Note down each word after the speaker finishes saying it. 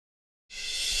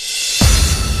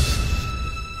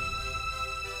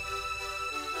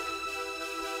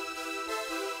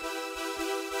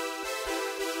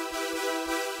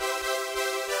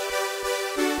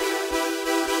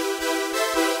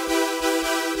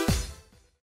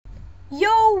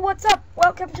what's up?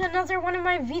 Welcome to another one of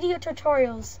my video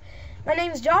tutorials. My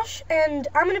name is Josh, and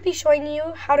I'm going to be showing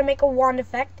you how to make a wand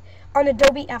effect on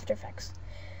Adobe After Effects.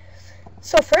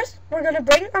 So first, we're going to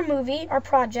bring our movie, our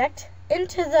project,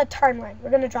 into the timeline. We're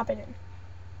going to drop it in.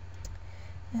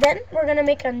 Then, we're going to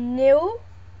make a new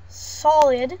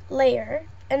solid layer,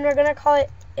 and we're going to call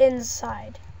it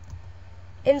Inside.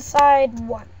 Inside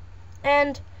 1.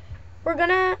 And we're going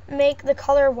to make the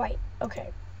color white. Okay,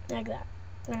 like that.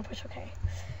 I'm going to push OK.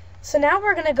 So now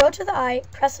we're going to go to the eye,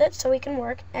 press it so we can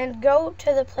work, and go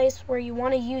to the place where you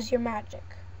want to use your magic.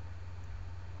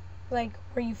 Like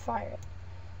where you fire it.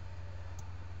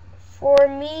 For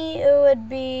me, it would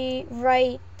be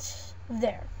right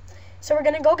there. So we're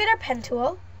going to go get our pen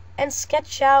tool and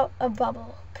sketch out a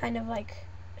bubble, kind of like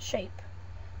shape.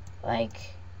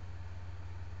 Like,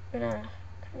 we're going to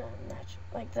kind of match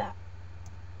like that.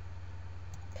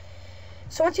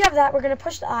 So once you have that, we're going to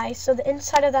push the eye so the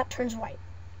inside of that turns white.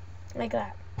 Like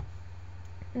that.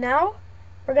 Now,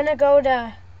 we're going to go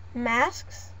to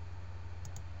masks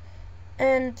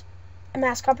and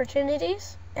mask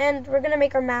opportunities, and we're going to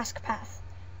make our mask path.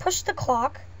 Push the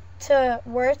clock to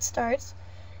where it starts,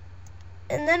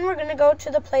 and then we're going to go to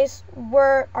the place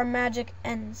where our magic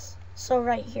ends. So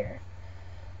right here.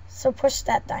 So push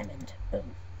that diamond.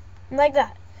 Boom. Like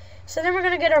that. So then we're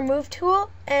going to get our move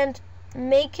tool and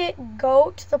make it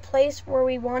go to the place where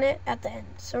we want it at the end.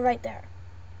 So right there.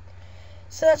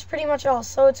 So that's pretty much all.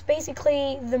 So it's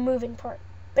basically the moving part.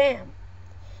 Bam.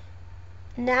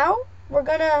 Now we're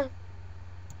gonna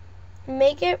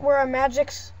make it where our magic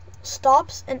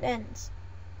stops and ends.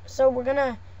 So we're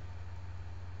gonna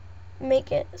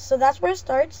make it so that's where it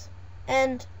starts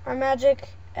and our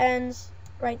magic ends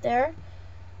right there.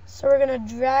 So we're gonna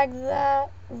drag that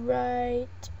right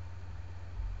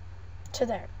to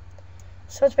there.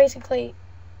 So it's basically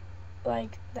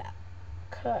like that.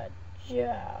 Good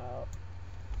job.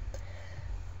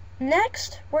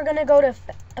 Next, we're going to go to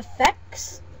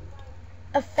Effects,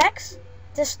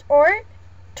 Distort,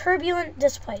 Turbulent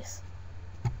Displace.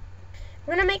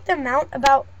 We're going to make the amount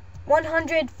about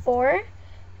 104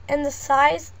 and the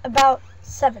size about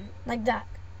 7, like that.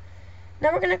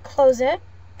 Now we're going to close it,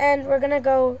 and we're going to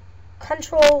go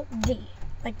Control D,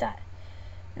 like that.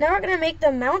 Now we're going to make the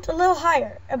amount a little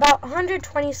higher, about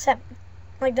 127,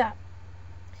 like that.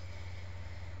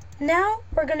 Now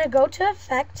we're going to go to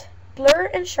Effect,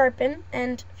 Blur and Sharpen,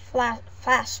 and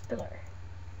Fast Blur.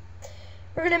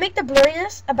 We're going to make the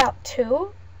blurriness about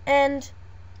 2, and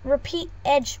repeat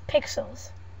edge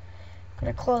pixels. I'm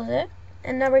going to close it,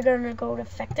 and now we're going to go to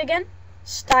Effect again,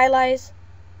 Stylize,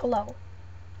 Glow.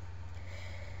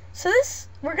 So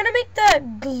we're going to make the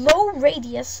glow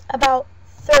radius about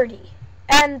 30.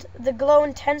 And the glow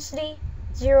intensity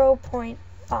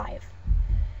 0.5.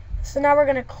 So now we're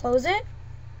going to close it,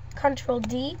 Control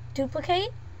D, duplicate,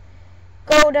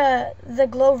 go to the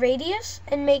glow radius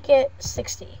and make it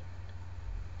 60.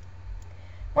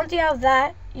 Once you have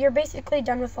that, you're basically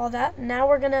done with all that. Now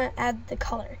we're going to add the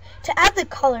color. To add the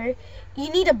color,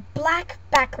 you need a black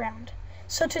background.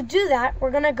 So to do that,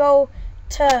 we're going to go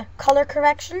to Color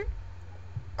Correction,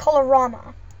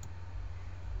 Colorama.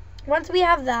 Once we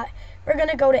have that, we're going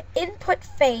to go to Input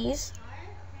Phase,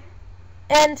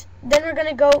 and then we're going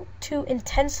to go to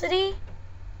Intensity,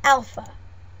 Alpha.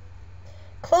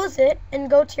 Close it and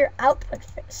go to your Output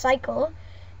Cycle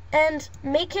and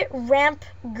make it Ramp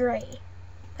Gray,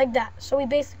 like that. So we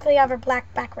basically have our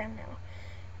black background now.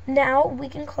 Now we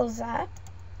can close that,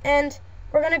 and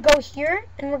we're going to go here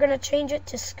and we're going to change it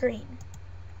to Screen,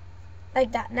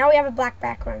 like that. Now we have a black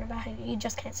background behind it. You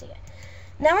just can't see it.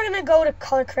 Now we're going to go to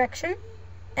Color Correction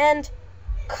and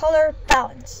Color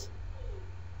Balance.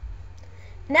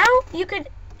 Now you could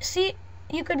see,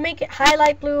 you could make it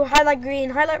highlight blue, highlight green,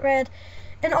 highlight red,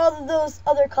 and all of those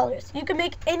other colors. You can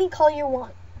make any color you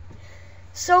want.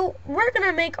 So we're going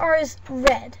to make ours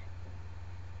red,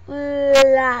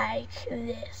 like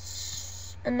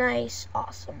this. A nice,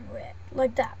 awesome red,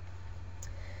 like that.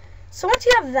 So once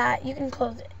you have that, you can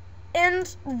close it.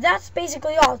 And that's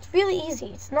basically all. It's really easy.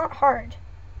 It's not hard.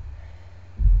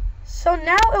 So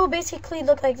now it will basically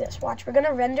look like this. Watch, we're going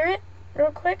to render it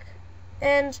real quick,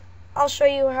 and I'll show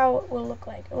you how it will look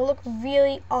like. It will look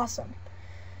really awesome.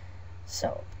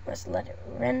 So let's let it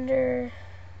render.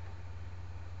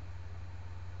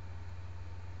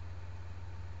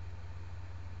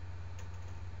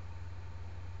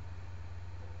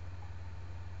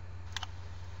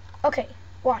 Okay,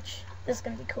 watch. This is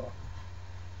going to be cool.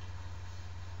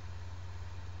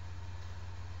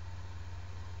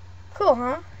 Cool,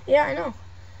 huh? Yeah, I know.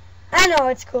 I know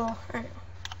it's cool. I know.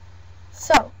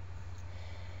 So,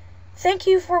 thank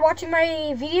you for watching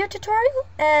my video tutorial,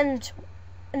 and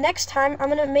next time I'm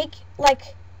gonna make,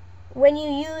 like, when you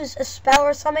use a spell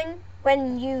or something,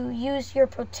 when you use your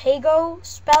Protego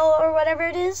spell or whatever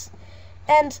it is,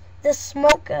 and the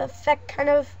smoke effect kind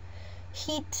of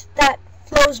heat that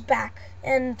flows back,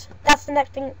 and that's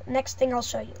the next thing I'll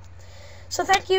show you. So thank you.